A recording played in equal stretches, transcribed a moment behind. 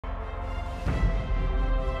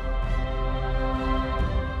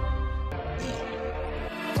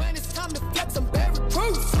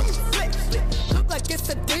it's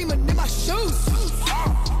a demon in my shoes.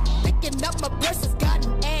 Picking up my purse has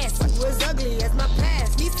gotten ass. You as ugly as my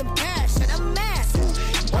past. Need some cash and a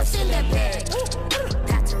mask. What's in that bag?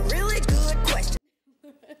 That's a really good question.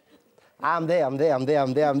 I'm there.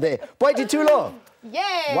 Boity Thulo.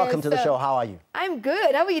 Yes. Welcome to the show. How are you? I'm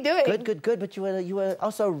good. How are you doing? Good. But you were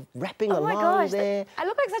also rapping along my gosh, there. I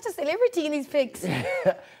look like such a celebrity in these pics.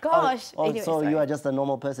 Gosh. Anyway, so sorry. you are just a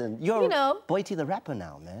normal person. You're Boity the rapper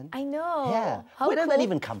now, man. I know. Yeah. How where does cool. that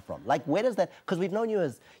even come from? Like, where does that? Because we've known you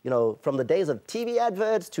as, from the days of TV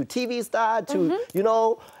adverts to TV star to,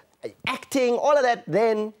 acting, all of that.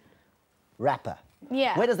 Then rapper.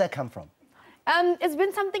 Yeah. Where does that come from? It's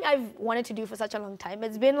been something I've wanted to do for such a long time.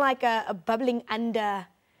 It's been like a bubbling under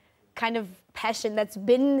kind of passion that's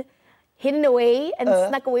been hidden away and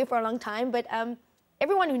snuck away for a long time. But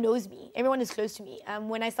everyone who knows me, everyone who's close to me,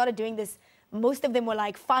 when I started doing this, most of them were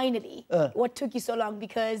like, finally, what took you so long?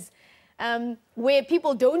 Because where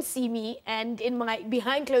people don't see me and in my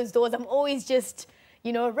behind closed doors, I'm always just,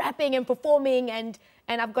 rapping and performing and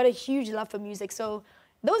I've got a huge love for music. So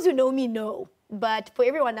those who know me know. But for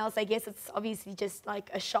everyone else, I guess it's obviously just like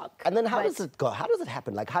a shock. And then how does it go? How does it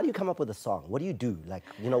happen? Like, how do you come up with a song? What do you do? Like,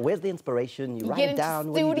 where's the inspiration? You write it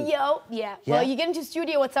down? Get into studio. Yeah. Well, you get into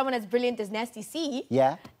studio with someone as brilliant as Nasty C.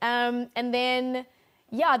 Yeah. And then,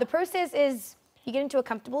 the process is you get into a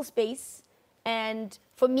comfortable space. And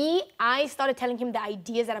for me, I started telling him the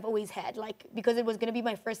ideas that I've always had, like, because it was going to be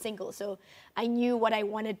my first single. So I knew what I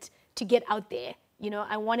wanted to get out there.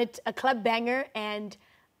 I wanted a club banger and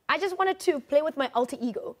I just wanted to play with my alter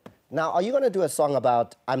ego. Now, are you going to do a song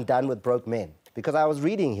about I'm done with broke men? Because I was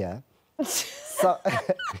reading here. There's a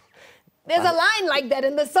line like that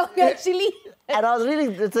in the song, actually. And I was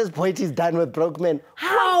reading, it says Boity's done with broke men.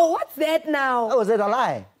 How? What's that now? Oh, is that a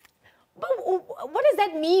lie? But what does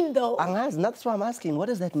that mean, though? That's why I'm asking. What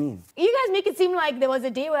does that mean? You guys make it seem like there was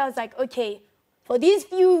a day where I was like, okay, for these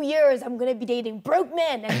few years, I'm going to be dating broke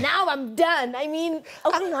men, and now I'm done. I mean,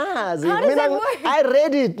 how does that work? I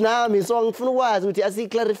read it now, so I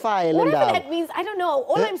clarify. Whatever that means, I don't know.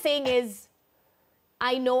 All I'm saying is,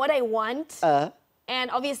 I know what I want,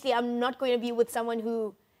 and obviously I'm not going to be with someone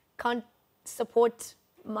who can't support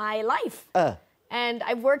my life. And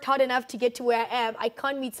I've worked hard enough to get to where I am. I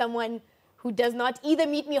can't meet someone who does not either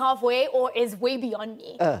meet me halfway or is way beyond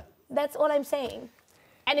me. That's all I'm saying.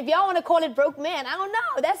 And if y'all want to call it broke man, I don't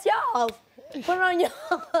know. That's y'all. Put it on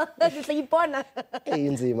y'all. That's just like I'm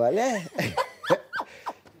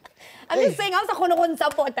just saying, I was going to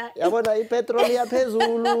support that. What must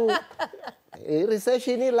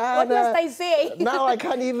I say? Now I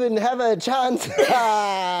can't even have a chance. You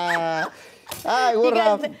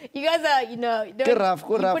guys are, you're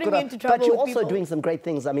putting me into trouble. But you're also doing some great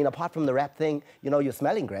things. I mean, apart from the rap thing, you're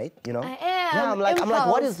smelling great, I am. Yeah, I'm like,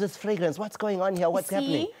 what is this fragrance? What's going on here? What's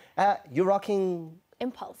happening? You're rocking...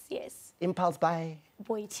 Impulse, yes. Impulse by?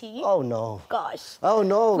 Boity. Oh, no. Gosh. Oh,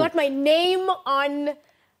 no. Got my name on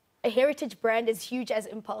a heritage brand as huge as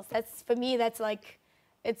Impulse. For me, that's like...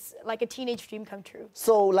 It's like a teenage dream come true.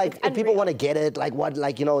 So, like, if people want to get it, they want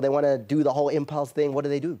to do the whole Impulse thing, what do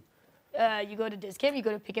they do? You go to Discount, you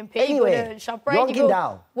go to Pick and Pay, anyway, you go to ShopRite, you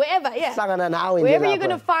go wherever, yeah. Wherever you're going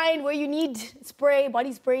to find, where you need spray,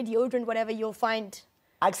 body spray, deodorant, whatever, you'll find.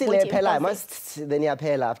 Actually, I must then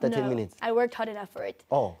after 10 minutes. I worked hard enough for it.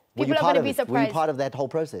 Oh, people are going to be surprised. Were you part of that whole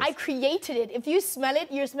process? I created it. If you smell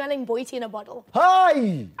it, you're smelling Boity in a bottle.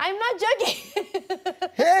 Hi! I'm not joking.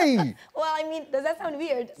 Hey! Well, I mean, does that sound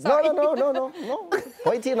weird? Sorry. No.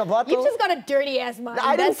 Boity in a bottle? You've just got a dirty ass mind.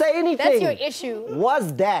 I didn't say anything. That's your issue.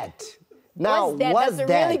 Was that? Now, that's a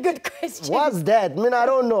really good question. Was that? I mean, I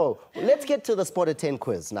don't know. Let's get to the Sport 10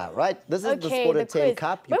 quiz now, right? This is the Sport 10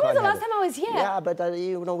 cup. When was the last time I was here? Yeah, but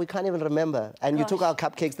we can't even remember. And you took our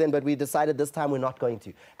cupcakes then, but we decided this time we're not going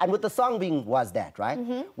to. And with the song being Was That, right?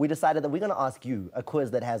 We decided that we're going to ask you a quiz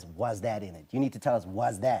that has Was That in it. You need to tell us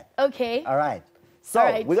Was That. Okay. All right.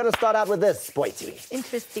 So, we're going to start out with this, Boity.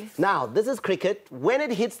 Interesting. Now, this is cricket. When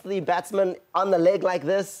it hits the batsman on the leg like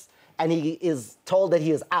this, and he is told that he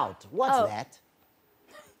is out. What's that?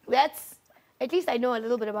 That's, at least I know a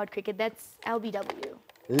little bit about cricket. That's LBW.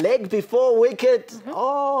 Leg before wicket.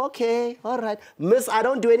 Oh, okay. All right. Miss, I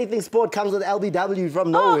don't do anything sport comes with LBW from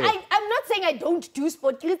nowhere. Oh, I'm not saying I don't do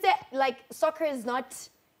sport. You could say, like, soccer is not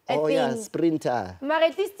a thing. Oh, yeah, sprinter. But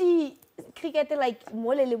at least the cricket, like,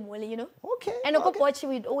 mole, Okay. And watch it,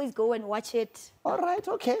 we'd always go and watch it. All right,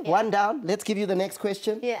 okay. Yeah. One down. Let's give you the next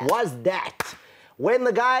question. Yeah. Was that When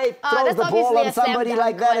the guy throws that's the ball obviously on a slam somebody dunk,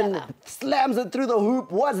 like that whatever. and slams it through the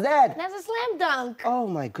hoop, what's that? That's a slam dunk. Oh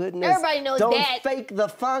my goodness. Everybody knows Don't that. fake the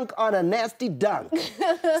funk on a nasty dunk.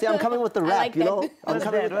 See, I'm coming with the rap, like you know? that. I'm What's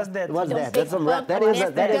coming that? with What's that? What's Don't that? fake That's some the rap. funk That on a is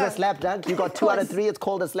a nasty slap dunk. dunk. You got 2 out of 3. It's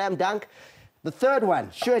called a slam dunk. The third one,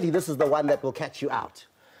 surely this is the one that will catch you out.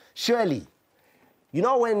 Surely. You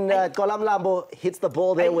know when Mlambo hits the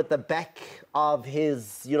ball there with the back of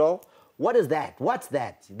his, you know, what is that? What's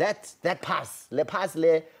that? That pass. Le pass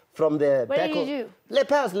le from the What back. did you do? Le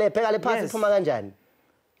pass, le pass Yes. iphuma kanjani?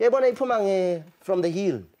 Yebona iphuma from the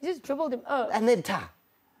heel. You just dribbled him. Oh. And then ta.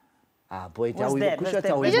 Ah, boy, What's that? What's that?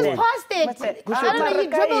 You What's just that? passed it. What's that? I don't know, you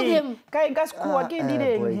dribbled him.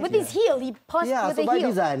 boy. With his heel, he passed Yeah, with so a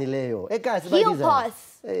heel. bayibizani leyo. Ekhaya Heel sibayibizani.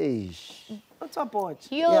 pass. Eish. What's up, Poch?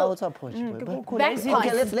 Heel. Yeah, what's up, Poch? boy? Back Okay, pass.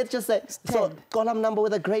 Okay, let's just say, so Mlambo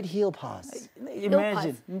with a great heel pass.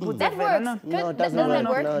 Imagine. That works. No, it Good. doesn't Doesn't work. that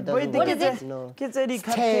work? No, it doesn't What work. is it? No. Kids say the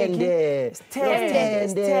Tende.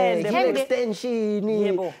 Tende. Heel extension.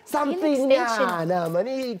 Yebo. Something. Heel extension. Nah,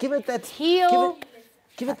 man. Give it that. Heel.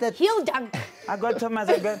 Give it that. Heel dunk. I got Thomas.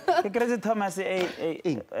 I got Crazy Thomas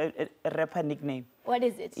a rapper nickname. What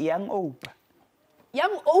is it? Young Opa.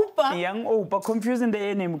 Young Opa. Young Opa, confusing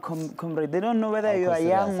the name, comrade. They don't know whether you are course,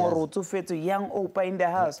 young yes, or Rutufetu. Young Opa in the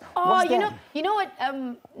house. Oh, What's that? you know what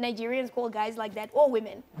Nigerians call guys like that, or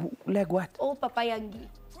women? Like what? Old papayangi.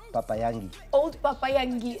 Papayangi. Old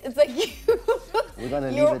papayangi. It's like you. We're gonna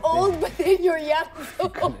leave You're it there. old, but then you're young. So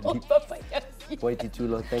old papayangi. Boity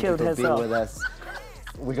Thulo, thank Killed you for herself. being with us.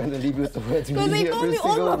 We're gonna leave you with the words we Because they hear call every me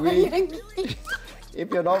old single week. papayangi. If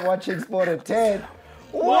you're not watching Sport at 10,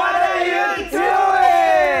 What are you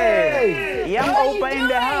doing? Young What are you Opa in the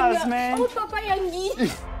doing? house, man. Old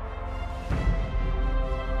papayangi.